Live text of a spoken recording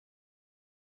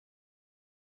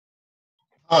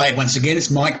Hi, once again,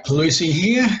 it's Mike Pelusey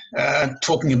here,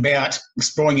 talking about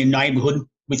exploring your neighbourhood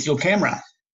with your camera.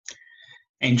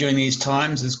 And during these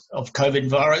times of COVID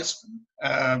virus,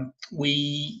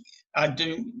 we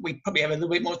probably have a little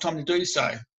bit more time to do so.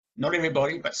 Not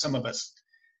everybody, but some of us.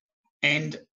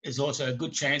 And there's also a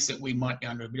good chance that we might be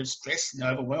under a bit of stress and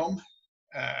overwhelm,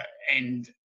 and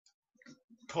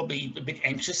probably a bit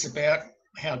anxious about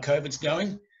how COVID's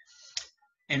going.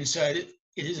 And so it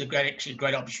is actually a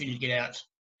great opportunity to get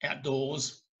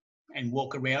outdoors and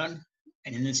walk around.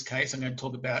 And in this case, I'm going to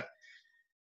talk about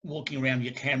walking around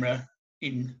your camera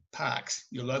in parks,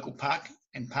 your local park,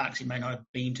 and parks you may not have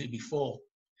been to before.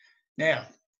 Now,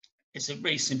 it's a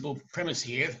very simple premise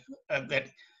here that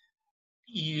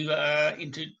you are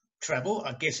into travel.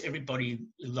 I guess everybody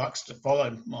who likes to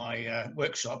follow my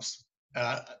workshops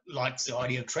likes the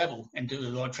idea of travel and do a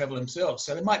lot of travel themselves.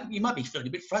 So you might be feeling a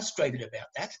bit frustrated about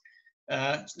that.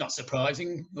 It's not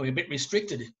surprising, or a bit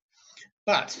restricted.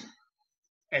 But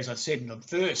as I said in the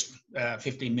first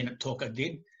 15-minute talk I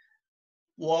did,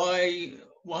 why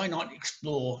not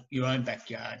explore your own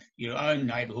backyard, your own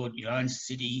neighbourhood, your own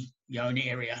city, your own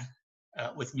area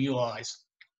with new eyes,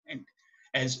 and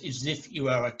as if you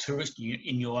are a tourist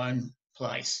in your own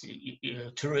place. You're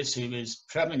a tourist who is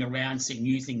travelling around, seeing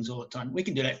new things all the time. We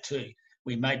can do that too.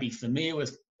 We may be familiar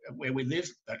with where we live,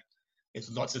 but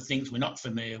there's lots of things we're not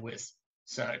familiar with.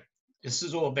 So this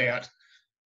is all about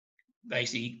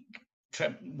basically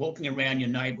walking around your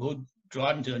neighbourhood,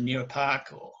 driving to a nearer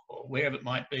park or wherever it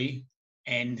might be,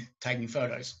 and taking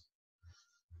photos.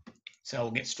 So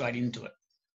we'll get straight into it.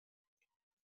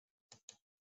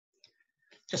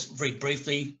 Just very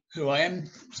briefly, who I am,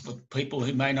 for people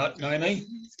who may not know me.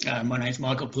 My name's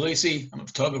Michael Pelusey. I'm a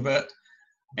photographer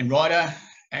and writer,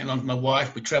 and along with my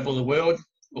wife, we travel the world.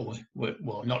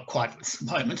 Well, not quite at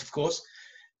the moment, of course.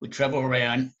 We travel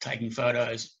around taking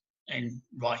photos and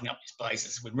writing up these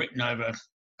places. We've written over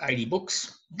 80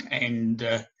 books,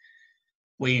 and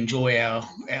we enjoy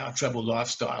our travel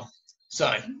lifestyle.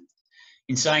 So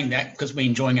in saying that, because we're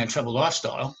enjoying our travel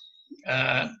lifestyle,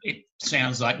 it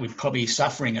sounds like we're probably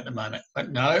suffering at the moment. But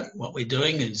no, what we're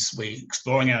doing is we're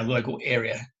exploring our local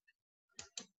area.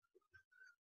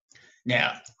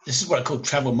 Now, this is what I call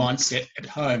travel mindset at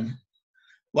home.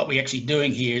 What we're actually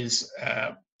doing here is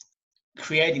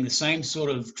creating the same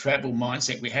sort of travel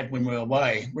mindset we had when we were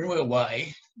away. When we were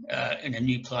away in a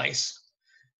new place,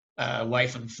 away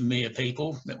from familiar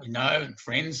people that we know and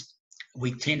friends,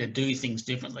 we tend to do things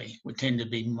differently. We tend to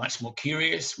be much more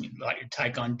curious. We like to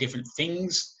take on different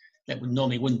things that we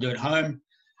normally wouldn't do at home.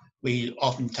 We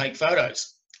often take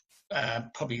photos.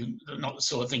 Probably not the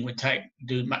sort of thing we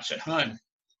do much at home.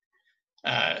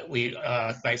 We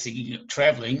are basically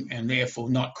travelling and therefore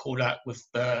not caught up with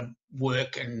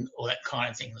work and all that kind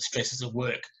of thing, the stresses of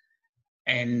work.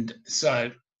 And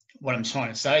so what I'm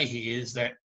trying to say here is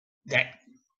that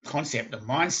concept of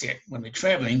mindset when we're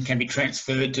travelling can be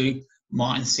transferred to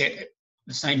the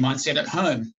same mindset at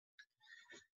home.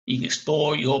 You can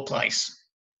explore your place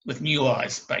with new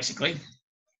eyes, basically.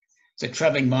 So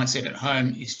travelling mindset at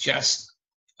home is just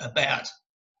about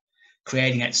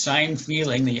creating that same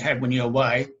feeling that you have when you're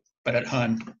away, but at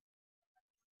home.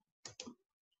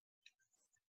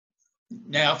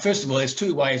 Now, first of all, there's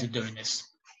two ways of doing this.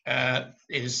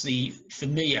 There's the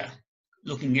familiar,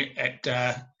 looking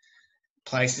at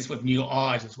places with new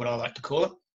eyes is what I like to call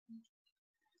it.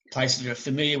 Places that are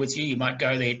familiar with you. You might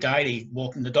go there daily,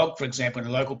 walking the dog, for example, in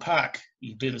a local park.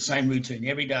 You do the same routine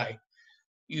every day.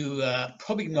 You are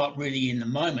probably not really in the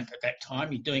moment at that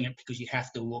time. You're doing it because you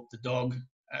have to walk the dog,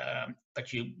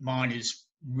 but your mind is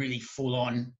really full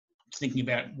on thinking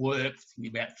about work,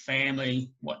 thinking about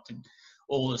family,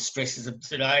 all the stresses of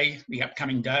today, the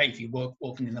upcoming day. If you're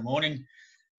walking in the morning,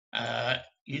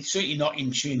 you're certainly not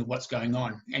in tune with what's going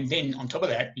on. And then on top of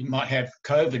that, you might have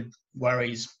COVID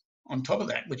worries on top of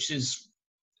that, which is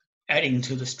adding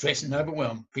to the stress and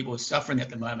overwhelm people are suffering at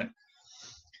the moment.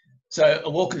 So a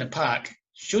walk in the park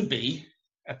should be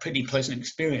a pretty pleasant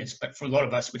experience, but for a lot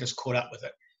of us, we're just caught up with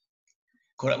it,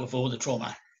 caught up with all the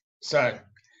trauma. So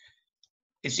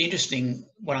it's interesting.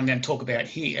 What I'm going to talk about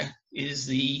here is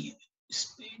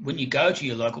when you go to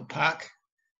your local park,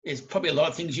 there's probably a lot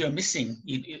of things you're missing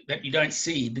that you don't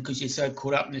see because you're so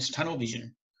caught up in this tunnel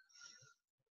vision.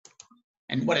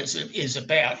 And what it is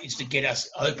about is to get us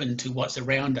open to what's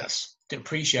around us, to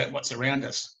appreciate what's around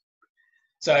us.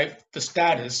 So for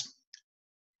starters,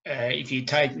 if you're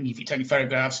taking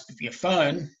photographs with your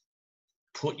phone,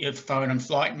 put your phone on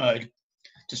flight mode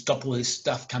to stop all this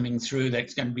stuff coming through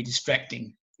that's going to be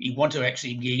distracting. You want to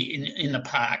actually be in the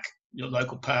park, your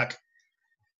local park,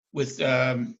 with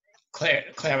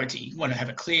clarity. You want to have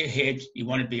a clear head. You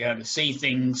want to be able to see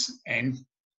things and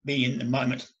be in the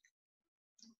moment.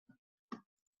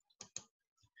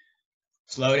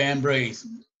 Slow down, breathe.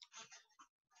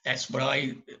 That's what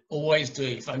I always do.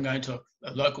 If I'm going to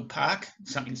a local park,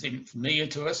 something that's even familiar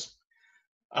to us,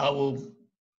 I will,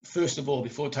 first of all,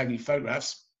 before taking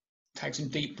photographs, take some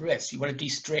deep breaths. You want to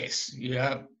de-stress. You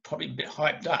are probably a bit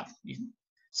hyped up.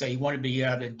 So you want to be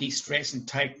able to de-stress and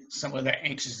take some of that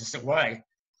anxiousness away.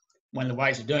 One of the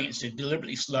ways of doing it is to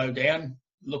deliberately slow down,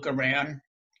 look around,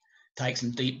 take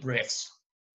some deep breaths.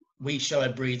 We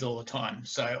shallow breathe all the time.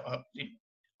 So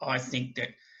I think that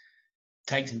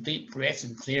taking some deep breaths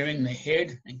and clearing the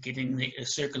head and getting the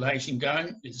circulation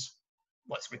going is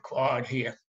what's required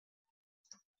here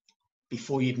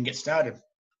before you even get started.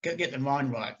 Get the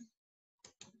mind right.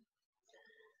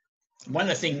 One of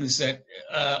the things that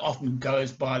often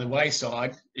goes by the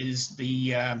wayside is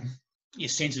your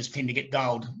senses tend to get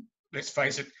dulled. Let's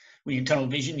face it, when you're in tunnel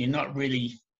vision, you're not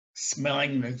really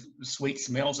smelling the sweet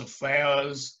smells of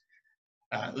flowers,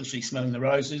 literally smelling the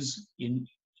roses.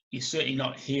 You're certainly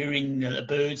not hearing the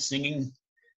birds singing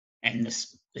and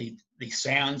the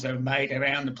sounds that are made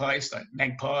around the place, like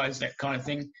magpies, that kind of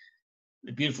thing.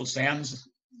 The beautiful sounds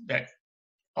that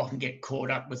often get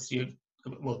caught up with you,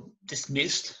 well,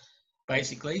 dismissed,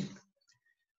 basically.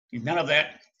 None of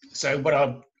that. So what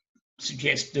I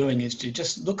suggest doing is to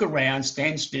just look around,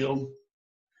 stand still,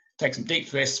 take some deep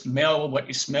breaths, smell what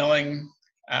you're smelling,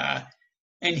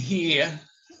 and hear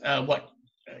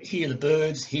hear the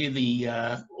birds, hear the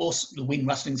wind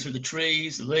rustling through the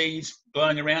trees, the leaves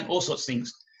blowing around, all sorts of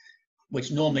things,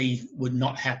 which normally would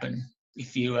not happen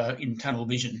if you are in tunnel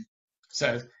vision.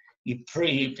 So you're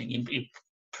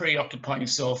preoccupying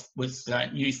yourself with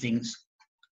new things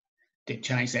to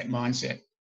change that mindset.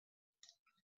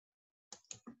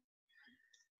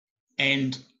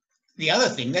 And the other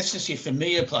thing, that's just your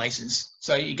familiar places.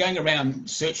 So you're going around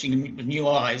searching with new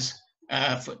eyes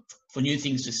for new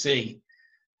things to see,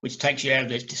 which takes you out of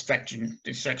this distraction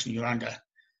you're under.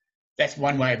 That's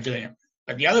one way of doing it.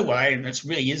 But the other way, and this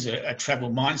really is a travel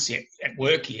mindset at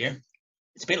work here,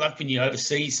 it's a bit like when you're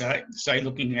overseas, say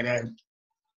looking at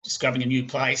discovering a new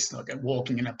place, like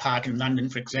walking in a park in London,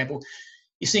 for example.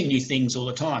 You're seeing new things all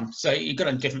the time. So you've got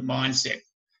a different mindset.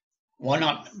 Why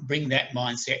not bring that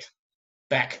mindset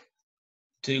back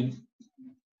to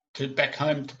back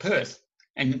home to Perth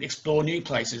and explore new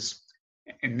places?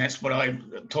 And that's what I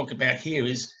talk about here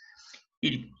is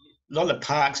a lot of the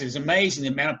parks, there's amazing the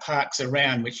amount of parks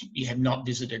around which you have not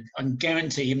visited. I can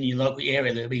guarantee even in your local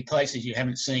area, there'll be places you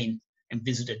haven't seen and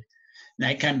visited. And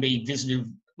they can be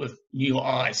visited with new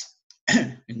eyes.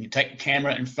 And you take the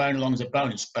camera and phone along as a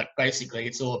bonus, but basically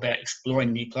it's all about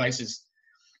exploring new places,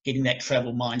 getting that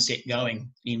travel mindset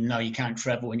going, even though you can't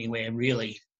travel anywhere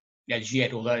really as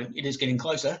yet, although it is getting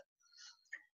closer.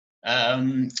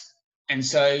 And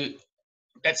so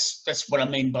that's what I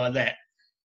mean by that.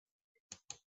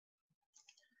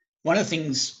 One of the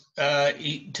things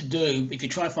to do if you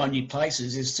try to find new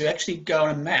places is to actually go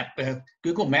on a map,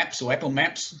 Google Maps or Apple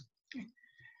Maps,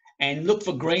 and look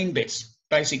for green bits,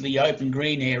 basically open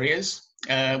green areas,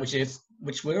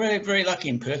 which we're very lucky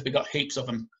in Perth. We've got heaps of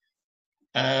them,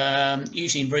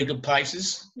 usually in very good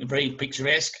places, very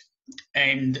picturesque,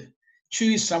 and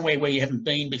choose somewhere where you haven't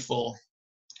been before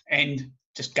and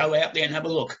just go out there and have a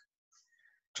look.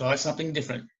 Try something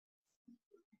different.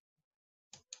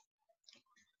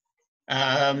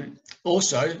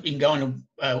 Also, you can go on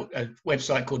a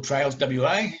website called Trails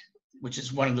WA, which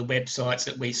is one of the websites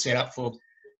that we set up for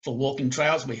walking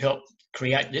trails. We help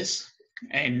create this,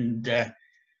 and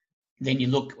then you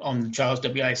look on the Trails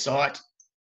WA site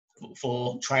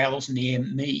for trails near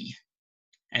me.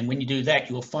 And when you do that,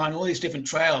 you'll find all these different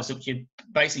trails that you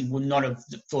basically would not have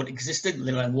thought existed,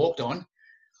 let alone walked on.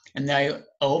 And they are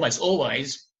almost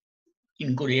always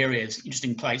in good areas,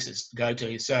 interesting places to go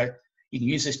to. So you can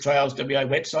use this Trails WA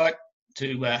website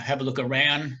to have a look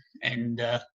around and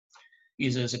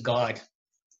use it as a guide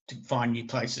to find new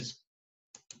places.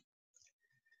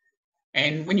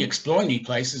 And when you're exploring new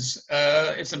places,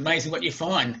 it's amazing what you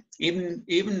find. Even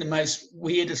the most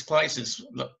weirdest places.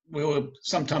 Look,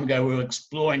 some time ago, we were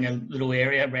exploring a little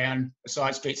area around the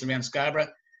side streets around Scarborough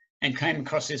and came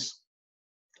across this,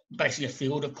 basically a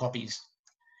field of poppies.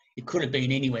 It could have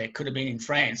been anywhere. It could have been in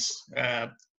France.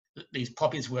 These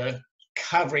poppies were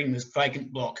covering this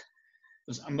vacant block.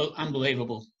 It was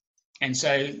unbelievable. And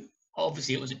so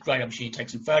obviously it was a great opportunity to take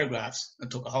some photographs. I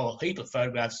took a whole heap of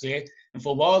photographs there. And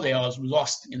for a while there, I was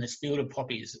lost in this field of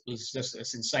poppies. It was just a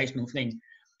sensational thing.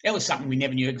 That was something we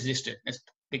never knew existed. It's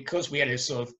because we had a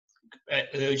sort of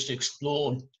urge to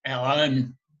explore our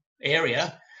own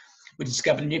area. we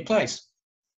discovered a new place.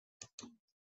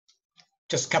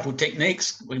 Just a couple of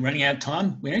techniques. We're running out of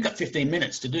time. We only got 15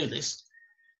 minutes to do this.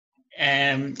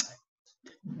 And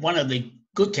one of the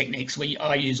good techniques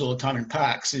I use all the time in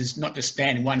parks is not to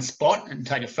stand in one spot and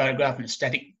take a photograph in a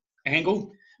static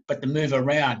angle, but to move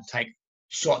around, take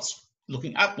shots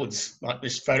looking upwards, like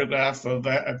this photograph of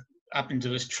up into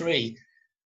this tree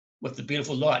with the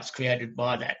beautiful lights created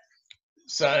by that.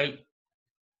 So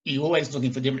you're always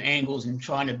looking for different angles and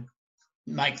trying to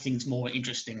make things more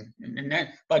interesting. And that,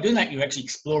 by doing that, you're actually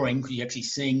exploring because you're actually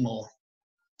seeing more.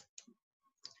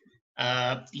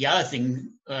 The other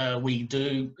thing we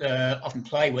do often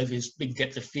play with is big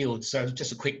depth of field. So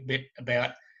just a quick bit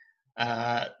about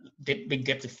big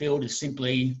depth of field is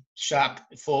simply sharp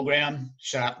foreground,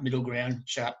 sharp middle ground,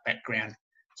 sharp background.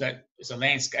 So it's a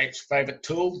landscape's favourite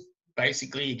tool.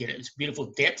 Basically, you get this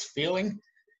beautiful depth feeling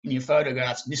in your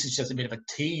photographs. And this is just a bit of a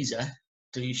teaser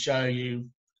to show you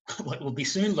what it will be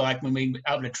soon like when we're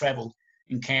able to travel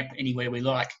and camp anywhere we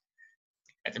like.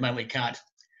 At the moment, we can't.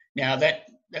 Now that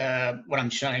what I'm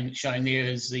showing there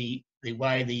is the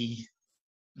way the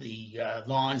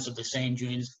lines of the sand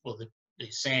dunes, or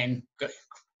the sand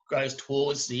goes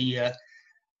towards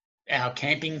our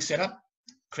camping setup,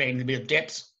 creating a bit of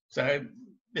depth. So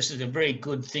this is a very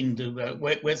good thing to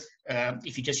work with.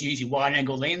 If you just use your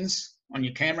wide-angle lens on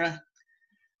your camera,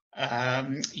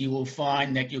 you will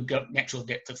find that you've got natural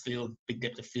depth of field, big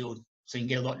depth of field, so you can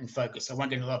get a lot in focus. I won't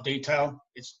get into a lot of detail.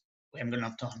 We haven't got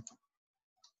enough time.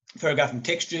 Photographing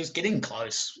textures, get in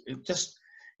close, just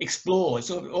explore.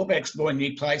 It's all about exploring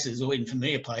new places or even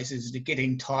familiar places, to get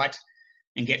in tight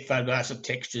and get photographs of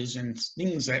textures and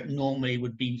things that normally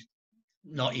would be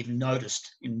not even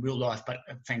noticed in real life, but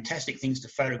fantastic things to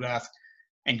photograph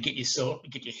and get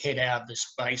your head out of the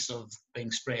space of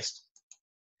being stressed.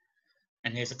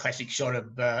 And there's a classic shot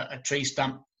of a tree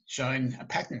stump showing a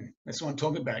pattern. That's what I'm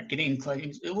talking about, getting in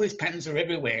close. All these patterns are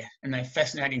everywhere, and they're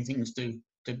fascinating things to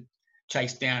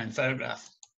chase down and photograph.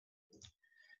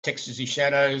 Textures and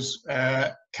shadows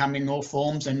come in all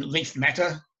forms, and leaf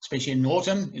matter, especially in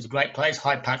autumn, is a great place.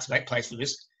 Hyde Park's a great place for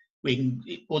this.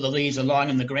 All the leaves are lying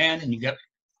on the ground, and you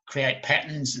create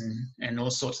patterns and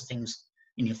all sorts of things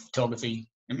in your photography.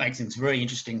 It makes things very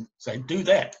interesting. So do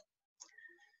that.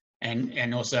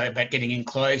 And also about getting in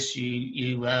close,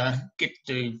 you get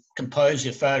to compose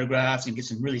your photographs and get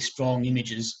some really strong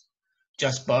images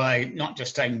just by not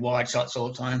just taking wide shots all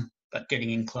the time, but getting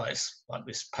in close, like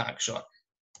this park shot.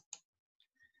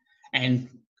 And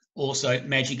also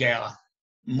magic hour,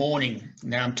 morning.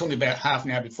 Now I'm talking about half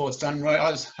an hour before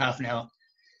sunrise, half an hour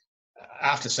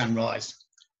after sunrise.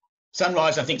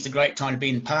 Sunrise, I think, is a great time to be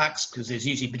in parks because there's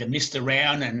usually a bit of mist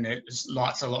around and the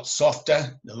light's a lot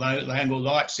softer, the low-angle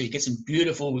light, so you get some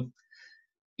beautiful,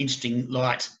 interesting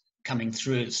light coming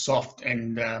through. It's soft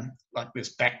and like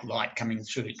this backlight coming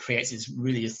through. It creates this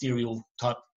really ethereal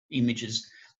type images.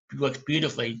 It works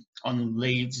beautifully on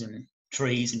leaves and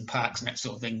trees and parks and that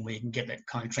sort of thing, where you can get that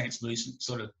kind of translucent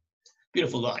sort of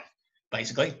beautiful light,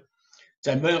 basically.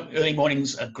 So early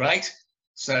mornings are great.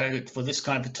 So for this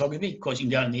kind of photography, of course, you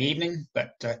can go in the evening,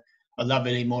 but I love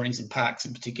early mornings in parks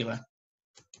in particular.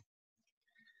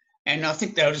 And I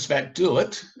think that'll just about do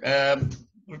it. I'll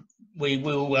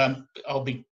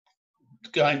be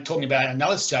talking about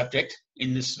another subject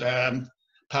in this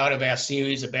part of our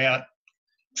series about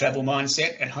travel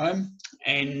mindset at home.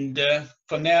 And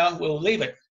for now, we'll leave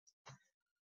it.